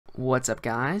What's up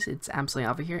guys, it's absolutely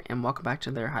Alpha here and welcome back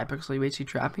to their Hypixel UHC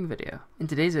trapping video. In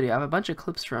today's video I have a bunch of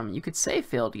clips from, you could say,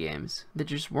 failed games that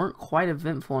just weren't quite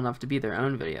eventful enough to be their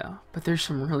own video. But there's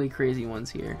some really crazy ones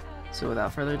here. So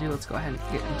without further ado, let's go ahead and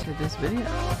get into this video.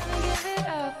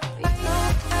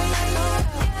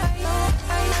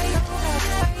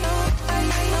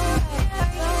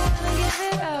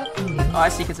 Oh, I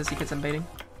see kids, I'm baiting.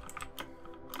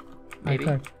 Maybe.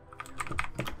 Okay.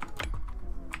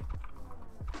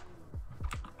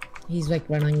 He's like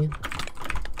right on you.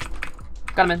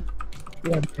 Got him in.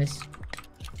 Yeah, nice.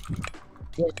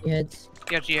 Yeah, G-heads.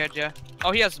 Yeah, G-head, yeah.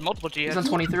 Oh, he has multiple He's G-heads. on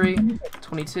 23,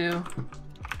 22.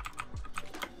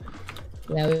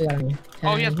 Yeah, we got him here.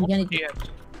 Oh, he has multiple He G-heads.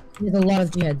 has a lot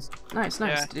of G-heads. Nice.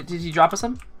 Yeah. Did he drop us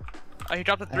some? He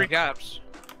dropped the 3 gaps.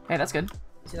 Hey, that's good.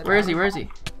 Where is he? They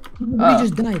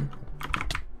just died.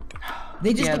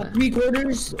 They just Yeah, got 3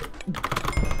 quarters.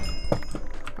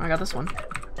 I got this one.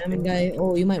 Diamond guy.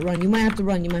 Oh, you might run. You might have to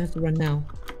run. You might have to run now.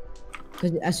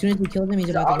 Because as soon as we kill him, he's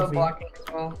about to go auto free. blocking as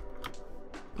well.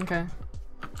 Okay.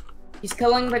 He's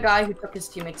killing the guy who took his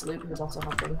teammate's loot, who's also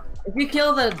helping. If you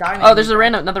kill the diamond. Oh, there's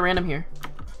another random here.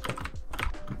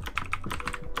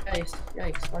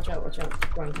 Yikes! Watch out!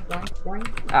 Going.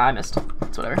 Ah, I missed.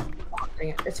 It's whatever. Dang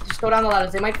it! Just go down the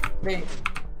ladders.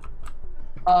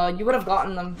 You would have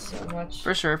gotten them so much.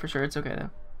 For sure. It's okay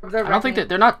though. They're I don't think that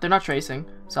they're not tracing,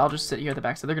 so I'll just sit here at the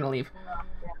back. So they're gonna leave.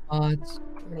 It's...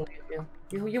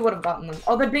 You would have gotten them.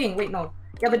 Oh, they're being. Wait, no.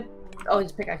 Yeah, oh,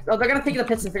 his pickaxe. Oh, they're gonna take the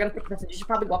pistons. You should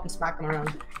probably go up and smack them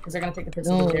around because they're gonna take the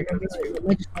pistons.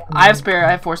 No, I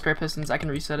have 4 spare pistons. I can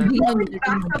reset it. You can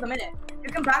backstab them in it. You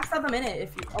can backstab them in it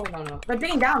if you. Oh no. They're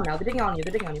digging down now. They're digging on you.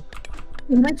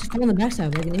 You might just fall on the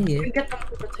backside like an You idiot. can get them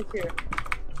to take here.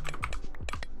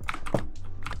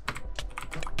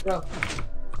 Go.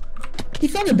 He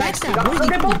fell on the backstab. Oh,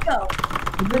 they both fell.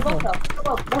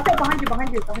 Watch out behind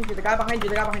you. The guy behind you.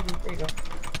 There you go.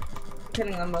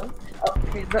 Hitting them both. Oh,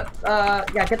 okay.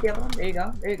 Yeah, get the other one. There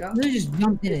you go. He just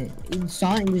jumped in it. He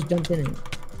saw it and just jumped in it.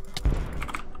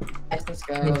 Nice, let's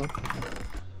go.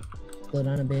 Slow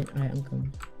down a bit. Alright, I'm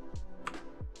coming.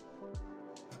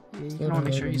 Yeah, you want to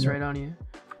make sure he's right on you.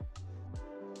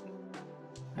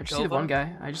 I just see the one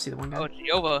guy. Oh, it's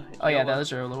Yova. Oh yeah, the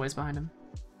others are a little ways behind him.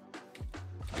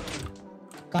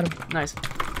 Got him. Nice.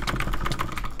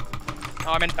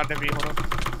 Oh, I'm in W. Hold on.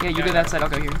 Yeah, you go that side. I'll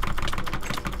go here.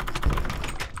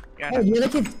 Yeah. Oh, you're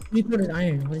like a 3/4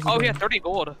 iron. What is he Oh, doing? yeah, 30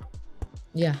 gold.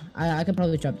 Yeah, I could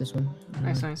probably drop this one.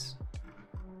 Nice.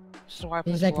 So why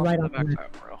He's like right on the the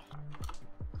backside, bro.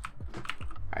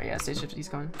 Alright, yeah, stay shifted. He's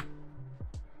going.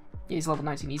 Yeah, he's level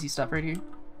 19. Easy stuff right here.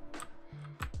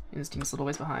 And his team's a little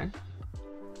ways behind.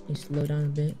 He slow down a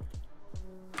bit.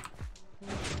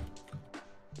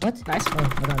 What? Nice. Oh, I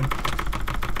got him.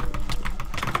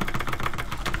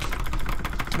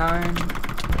 9.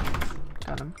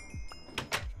 Got him.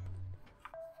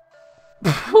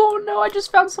 Oh no, I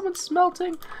just found someone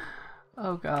smelting.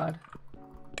 Oh god.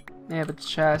 They have a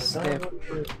chest. They have...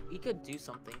 We could do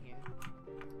something here.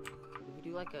 We could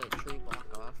do like a tree block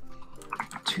off.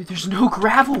 Dude, there's no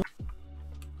gravel.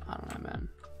 I don't know, man.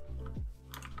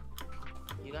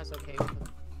 You guys okay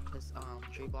with this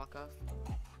tree block off?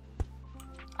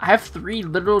 I have 3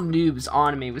 literal noobs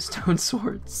on me with stone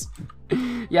swords.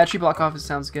 Yeah, tree block off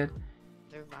sounds good.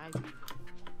 They're vibing.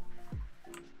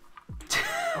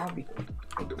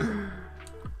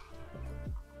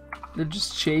 They're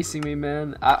just chasing me,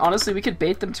 man. Honestly, we could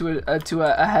bait them to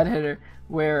a head hitter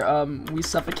where we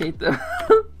suffocate them.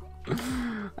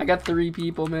 I got 3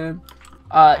 people, man.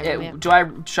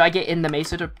 Should I get in the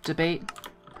mesa to bait?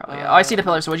 Probably. Oh, I see the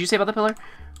pillar. So what'd you say about the pillar?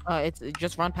 It's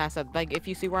just run past that. Like if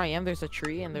you see where I am, there's a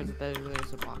tree and there's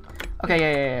a block. Okay,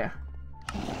 yeah.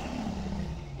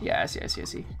 Yeah, I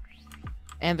see.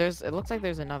 And it looks like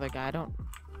there's another guy. I don't.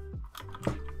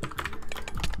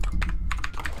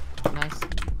 Nice.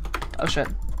 Oh shit.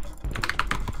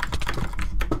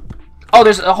 Oh,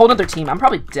 there's a whole other team. I'm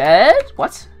probably dead.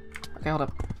 What? Okay, hold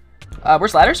up.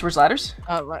 Where's ladders?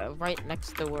 Right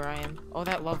next to where I am. Oh,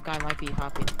 that love guy might be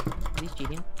hopping. He's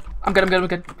cheating. I'm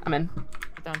good. I'm in.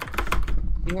 Done.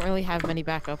 We don't really have many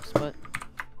backups, but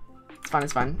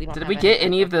It's fine. Did don't we have get any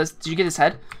any of this? Did you get his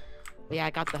head? yeah, I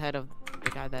got the head of the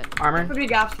guy that Armor? Could be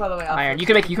gaps, by the way. Iron. You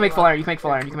can make full iron. You can make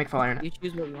full iron. You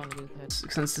choose what you want to do with head.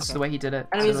 Since this is the way he did it.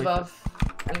 Enemies so really...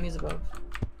 above.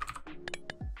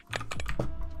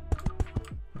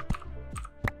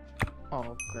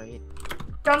 Oh, great.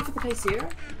 Done for the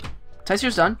Tyseer.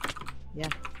 Tyseer's done. Yeah.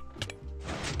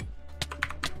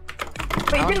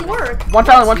 Wait, it didn't work. One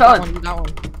felon. You got one.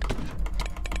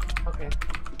 Okay.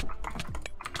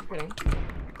 I'm kidding.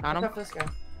 Got him. What's up, this guy?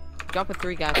 Jump at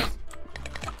 3 gaps.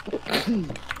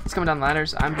 He's coming down the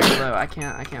ladders. I'm very low. I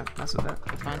can't mess with that.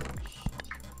 It's fine.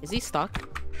 Is he stuck?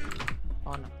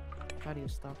 Oh no. I thought he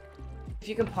was stuck. If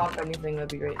you can pop anything, that'd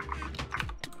be great.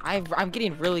 I'm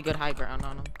getting really good high ground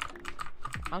on him.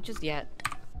 Not just yet.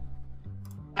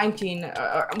 19.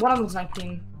 One of them's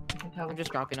 19. I can tell. I'm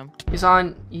just dropping him. He's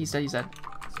on. He's dead. He's dead.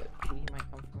 So he might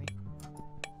come for me.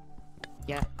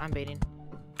 Yeah, I'm baiting.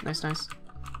 Nice, nice.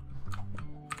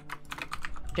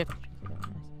 Chip.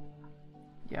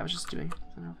 Yeah, I was just doing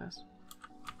something real fast.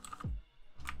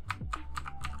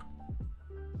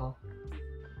 Oh.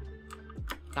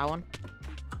 Got one.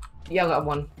 Yeah, I got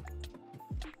one.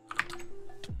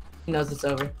 He knows it's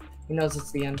over. He knows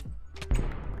it's the end.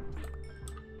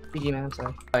 GG, man, I'm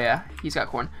sorry. Oh yeah, he's got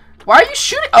corn. Why are you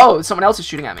shooting? Oh, someone else is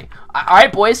shooting at me.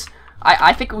 Alright, boys.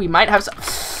 I think we might have some...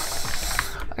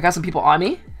 I got some people on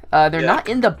me. They're not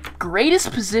in the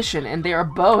greatest position, and they are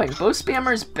bowing. Bow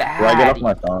spammers bad. Do I get off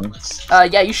my phone?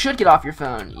 Yeah, you should get off your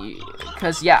phone.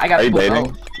 Because, yeah, I got Are you people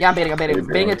baiting? Yeah, I'm baiting. you Baiting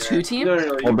a baiting? 2-team?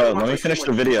 Hold on, let me finish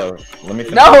the video. Let me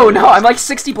finish No, the no, I'm like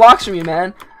 60 blocks from you,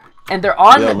 man. And they're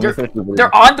on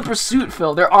they're on the pursuit,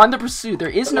 Phil. They're on the pursuit. There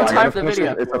is no time for the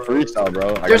video. It's a freestyle,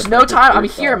 bro. There's no time. I'm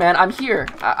here, man. I'm here.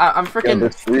 I'm Yeah, freaking.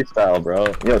 this freestyle, bro.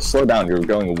 Yo, slow down. You're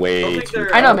going way too.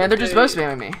 I know, man. They're just bow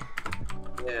spamming me.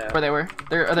 Yeah. Where they were.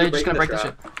 Are they just gonna break the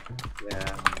shit?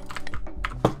 Yeah.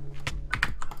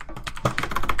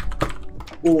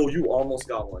 Oh, you almost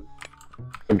got one.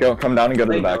 Come down and go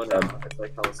to the No, backstab. it's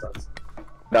like hella sucks.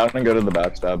 Down and go to the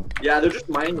backstab. Yeah, they're just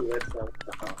mining the redstone.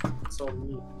 So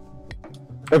neat.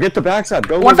 Go get the backstab.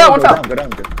 Go. One go, foul, go, one foul. Go down.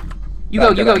 You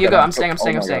go. I'm staying. Oh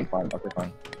my God, Fine. Okay,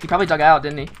 fine. He probably dug out,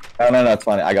 didn't he? No, it's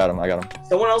fine. I got him.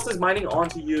 Someone else is mining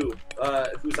onto you.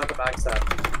 Who's at the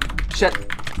backstab? Shit.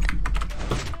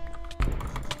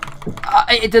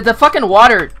 The fucking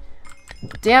water.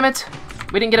 Damn it.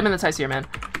 We didn't get him in the ties here, man.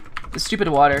 The stupid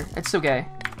water. It's so gay.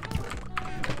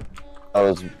 That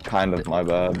was kind of my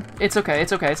bad. It's okay.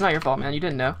 It's not your fault, man. You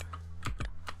didn't know.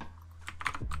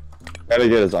 Gotta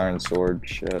get his iron sword.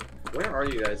 Shit. Where are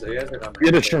you guys? Are you guys down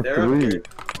Get there? a shot They're over 3. here.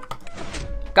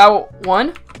 Got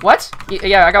one? What?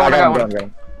 Yeah, I got one. Got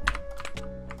him.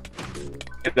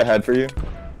 Get the head for you.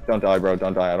 Don't die, bro.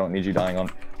 Don't die. I don't need you dying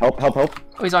on. Help. Oh,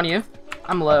 he's on you.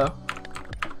 I'm low.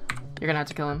 You're gonna have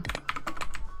to kill him.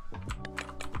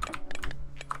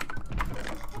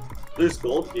 There's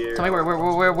gold here. Tell me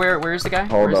where's the guy?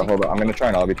 Hold on. I'm gonna try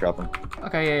and obby trap him.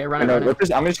 Okay, yeah, run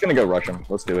it. I'm just gonna go rush him.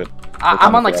 Let's do it.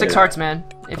 I'm on like 6 hearts, man.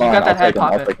 If you got that head,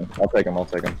 pop it. I'll take him.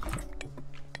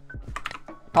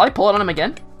 Probably pull it on him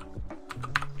again.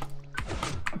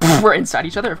 We're inside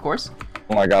each other, of course.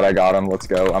 Oh my God, I got him. Let's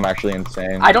go. I'm actually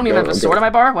insane. I don't even have a sword in my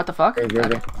bar. What the fuck?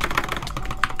 Go.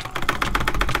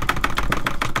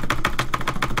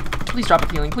 Please drop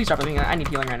a healing. I need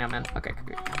healing right now, man. Okay.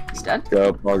 He's dead.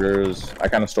 Go, buggers. I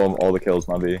kind of stole all the kills,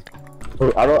 my B.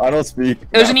 I don't speak.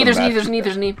 There's a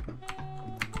knee.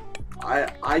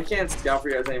 I can't scout for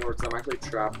you guys anymore because I'm actually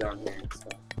trapped down here.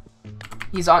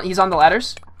 So. He's on the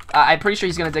ladders. I'm pretty sure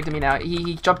he's gonna dig to me now.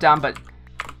 He jumped down, but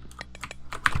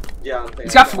Yeah,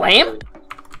 he's got flame.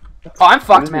 Oh, I'm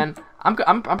fucked, man. I'm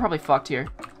probably fucked here.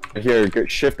 Here,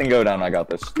 shift and go down. I got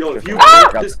this. Yo, if you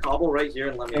Shift break this cobble right here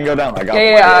and let me and go down. I got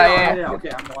Yeah. Yeah, okay,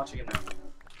 I'm watching it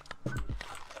now.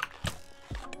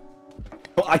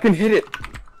 Oh, I can hit it.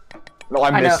 No,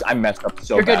 I messed up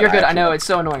so You're good. bad. I know. It's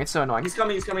so annoying. He's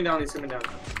coming down.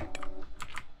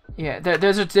 Yeah,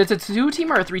 there's a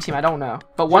 2-team or a 3-team. I don't know.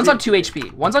 But one's on 2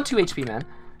 HP. One's on 2 HP, man.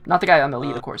 Not the guy on the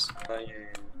lead, of course. Yeah.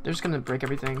 They're just gonna break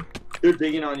everything. They're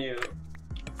digging on you.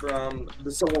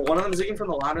 So one of them is digging from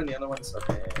the ladder and the other one's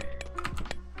okay.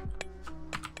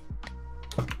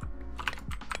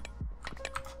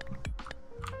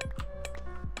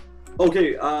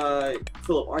 Okay,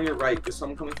 Philip, on your right. There's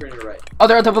someone coming through on your right. Oh,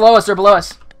 they're below us.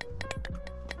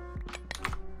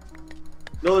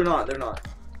 No, they're not.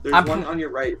 There's one on your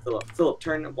right, Philip. Philip,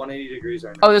 turn 180 degrees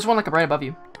right now. Oh, there's one like right above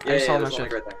you. Yeah, I just saw there's that one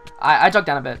shit. like right there. I dug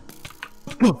down a bit.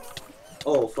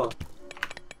 Oh, fuck.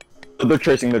 They're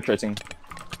tracing. You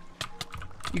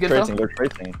good, Phil? They're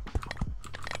tracing.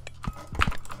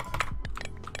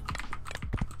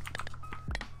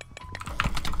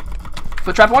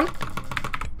 Foot trap one.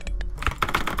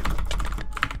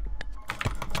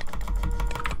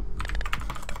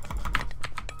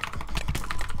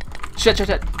 Shit.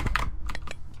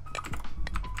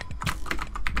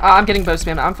 I'm getting bow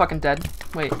spam. I'm fucking dead.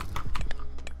 Wait.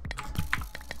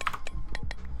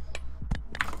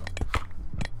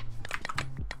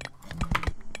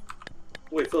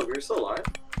 Wait, Philip, you're still alive?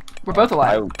 We're both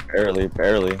alive. Barely.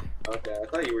 Okay, I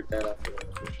thought you were dead after that.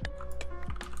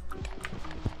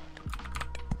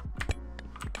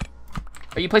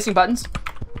 Are you placing buttons?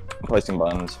 placing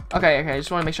buttons. Okay, I just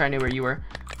want to make sure I knew where you were.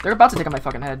 They're about to take on my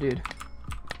fucking head, dude.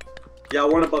 Yeah,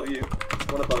 one above you.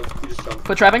 One above. You just jumped.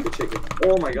 Foot trapping? Good chicken.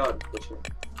 Oh my god.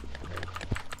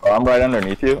 Oh, I'm right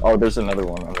underneath you. Oh, there's another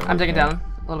one. I'm taking down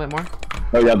a little bit more.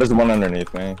 Oh yeah, there's one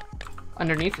underneath me.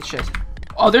 Underneath the shit.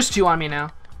 Oh, there's 2 on me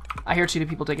now. I hear 2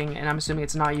 people digging, and I'm assuming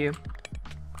it's not you.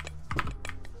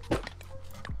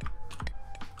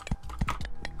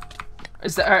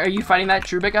 Are you fighting that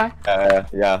Trubik guy?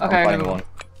 Yeah. Okay, I'm fighting one.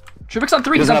 Trubik's on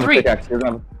 3. He He's doesn't on have 3. a pickaxe. He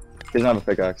doesn't have a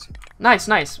pickaxe. Nice,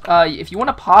 nice. If you want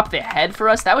to pop the head for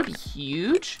us, that would be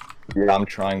huge. Yeah, I'm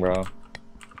trying, bro.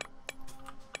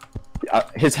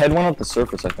 His head went up the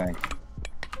surface, I think.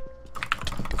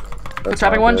 Foot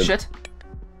trapping one. Shit.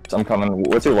 So I'm coming.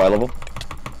 What's your Y level?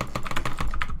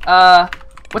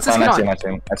 What's this I kid on?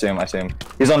 see him.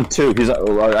 He's on 2. He's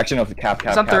actually no, cap.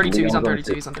 He's on 32. He's on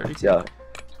 32. He's on 32. Yeah.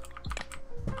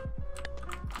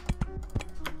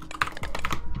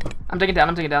 I'm taking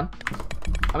down.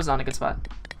 I was not in a good spot.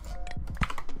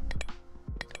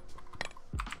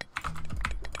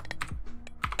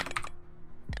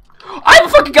 I have a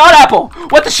fucking god apple!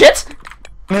 What the shit?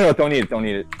 No, don't eat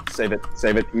it. Save it.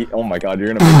 Eat. Oh my god,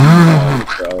 you're gonna make me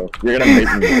bro. You're gonna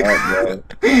make me bro.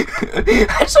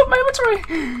 I just opened my inventory!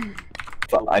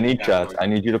 I need chest. I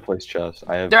need you to place chest.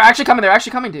 I have. They're actually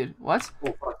coming, dude. What?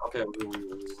 Oh fuck, okay.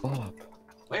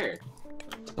 Where?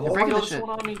 They're breaking the shit.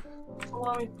 Someone on me.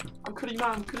 I'm cutting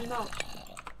out.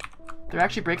 They're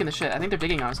actually breaking the shit. I think they're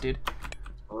digging on us, dude.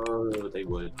 Oh, they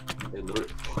would. They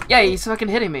literally. Yeah, he's fucking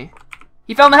hitting me.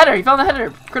 He fell in the header.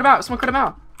 Crit him out. Someone crit him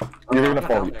out. You're gonna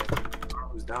fall.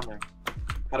 Who's down there?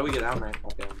 How do we get down there?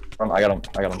 Okay. I got him.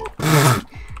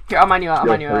 Here, I'll mine you out.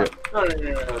 No.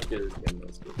 Let's get it.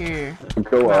 Here.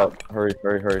 Go out. Hurry.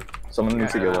 Someone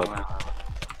needs to go up.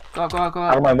 Go Out up.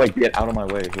 of my way. Get out of my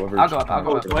way. Whoever. I'll go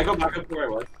up. Do I go back up to where I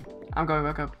was? I'm going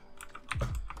back up.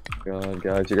 God,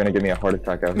 guys, you're gonna give me a heart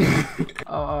attack out here.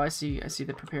 Oh, I see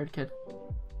the prepared kid.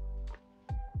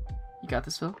 You got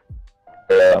this, Phil?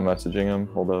 Yeah, I'm messaging him.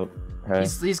 Hold up. Hey.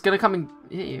 He's gonna come and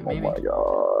hit you, maybe. Oh my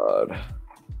god.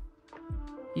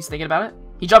 He's thinking about it.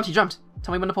 He jumped.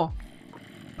 Tell me when to pull.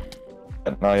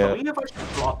 Not yet. Tell me if I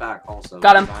should drop back also.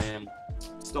 Got him. I am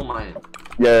still mine.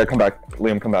 Yeah, come back.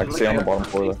 Liam, come back. Stay on the bottom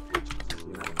floor there.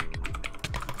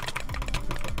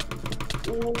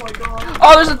 Oh my god.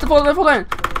 Oh, there's a full line.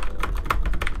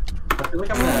 I feel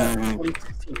like I'm in a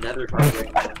 2016 nether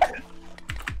right now.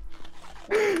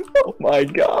 Oh my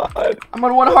god. I'm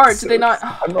on 1 heart. Did they not?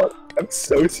 I'm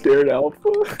so scared, Alpha.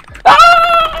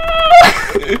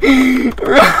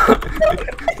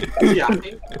 Yeah,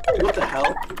 what the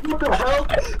hell?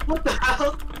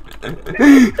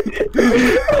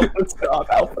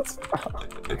 Alpha, stop.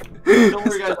 Don't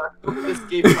worry, guys. This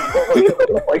game.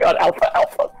 Oh my god,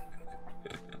 Alpha.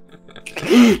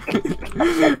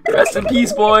 Rest in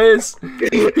peace, boys.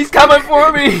 He's coming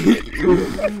for me.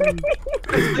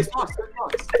 Place box.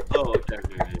 Oh, okay.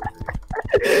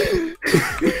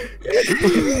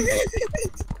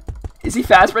 Is he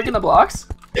fast breaking the blocks?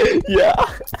 Yeah.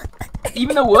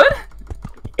 Even the wood?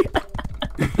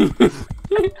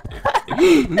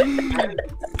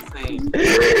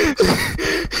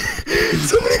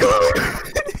 Somebody go.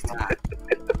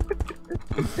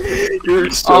 You're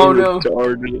so Oh no.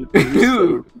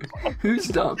 retarded. Who's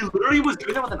dumb? He literally was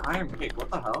doing that with an iron pick. What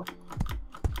the hell?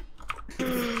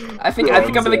 I think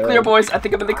I'm in the clear, boys. I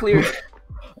think I'm in the clear.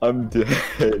 I'm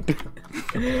dead.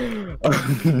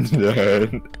 I'm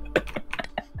dead.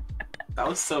 That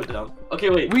was so dumb. Okay,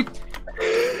 wait.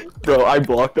 Bro, I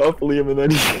blocked off Liam and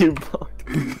then he blocked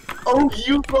me. Oh,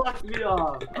 you blocked me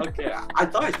off. Okay, I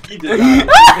thought he did that.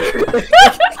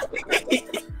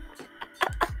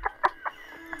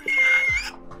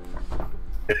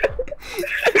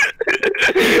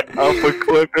 Alpha,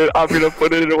 clip it. I'm gonna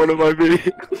put it in one of my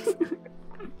videos.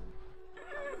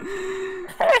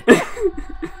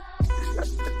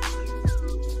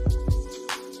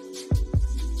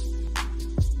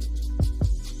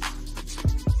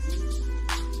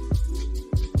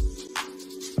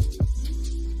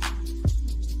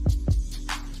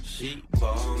 She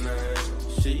ballin',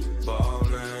 she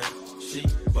ballin', she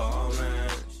ballin'.